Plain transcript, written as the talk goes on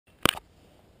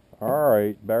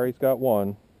Alright, Barry's got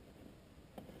one.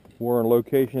 We're in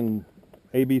location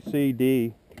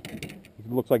ABCD. It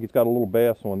looks like he's got a little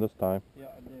bass one this time. Yeah,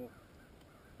 I do.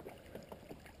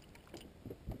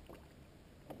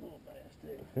 A little bass,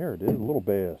 too. There it is, a little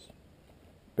bass.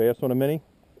 Bass on a mini?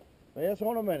 Bass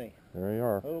on a mini. There you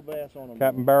are. Little bass on a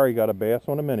Captain mini. Barry got a bass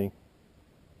on a mini.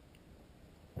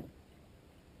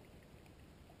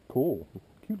 Cool.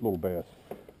 Cute little bass.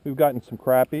 We've gotten some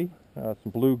crappie,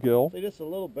 some bluegill. See, this is a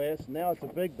little bass. Now it's a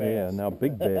big bass. Yeah, now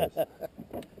big bass.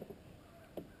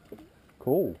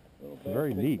 Cool. Little bass,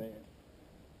 Very big neat.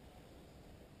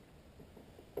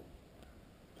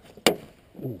 bass.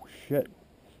 Oh shit.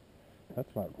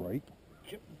 That's not right.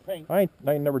 Chip and paint.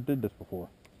 I never did this before.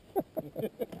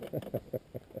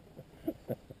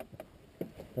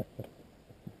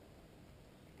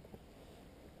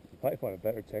 Might want to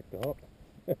better check the hook.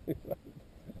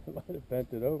 Might have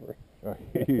bent it over.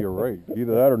 You're right.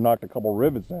 Either that or knocked a couple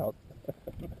rivets out.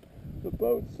 The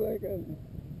boat's sinking.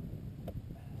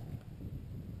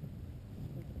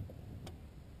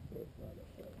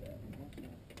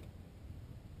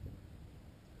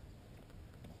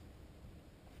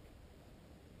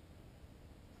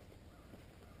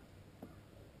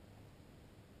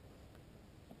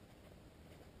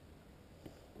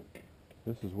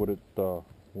 This is what it,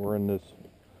 we're in this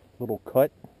little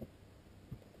cut.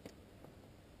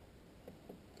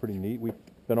 Pretty neat. We've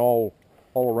been all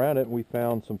around it and we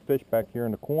found some fish back here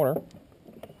in the corner.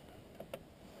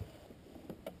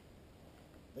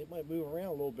 They might move around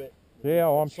a little bit. Yeah,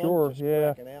 oh, I'm sure.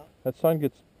 Yeah, that sun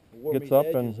gets up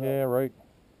and yeah, right.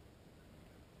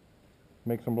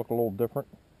 Makes them look a little different.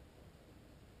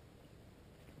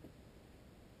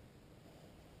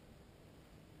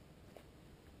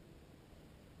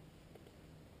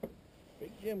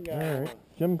 Big Jim got All right, one.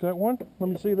 Jim's got one. Let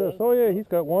me Yes, see he this. does. Oh yeah, he's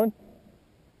got one.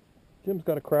 Jim's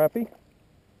got a crappie.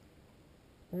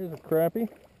 Here's a crappie.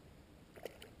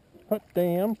 Hot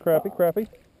damn, crappie, crappie.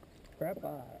 Crap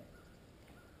eye.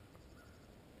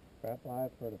 Crap eye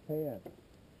for the pan.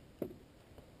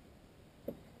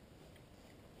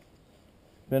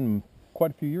 Been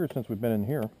quite a few years since we've been in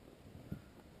here.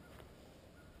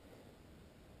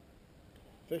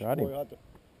 Fish Got him.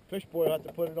 boy had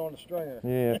to put it on the stringer.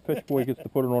 Yeah, Fish Boy gets to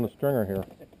put it on a stringer here.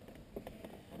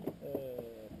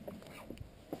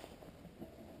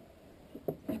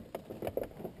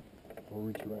 We'll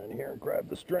reach around here and grab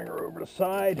the stringer over the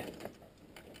side.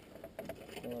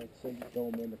 Like say you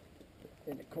throw them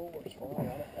in the coolers for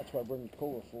them. That's what I bring the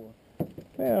cooler for.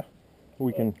 Yeah,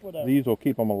 we can. Whatever. These will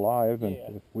keep them alive, and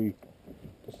Yeah. if we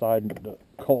decide to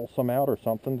cull some out or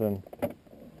something, then I don't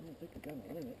think I got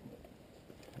it in it.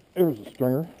 there's a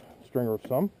stringer of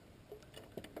some.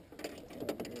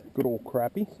 Good old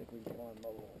crappie. I think we can find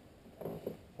another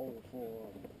hole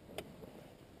full of them.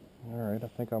 All right, I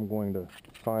think I'm going to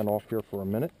sign off here for a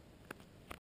minute.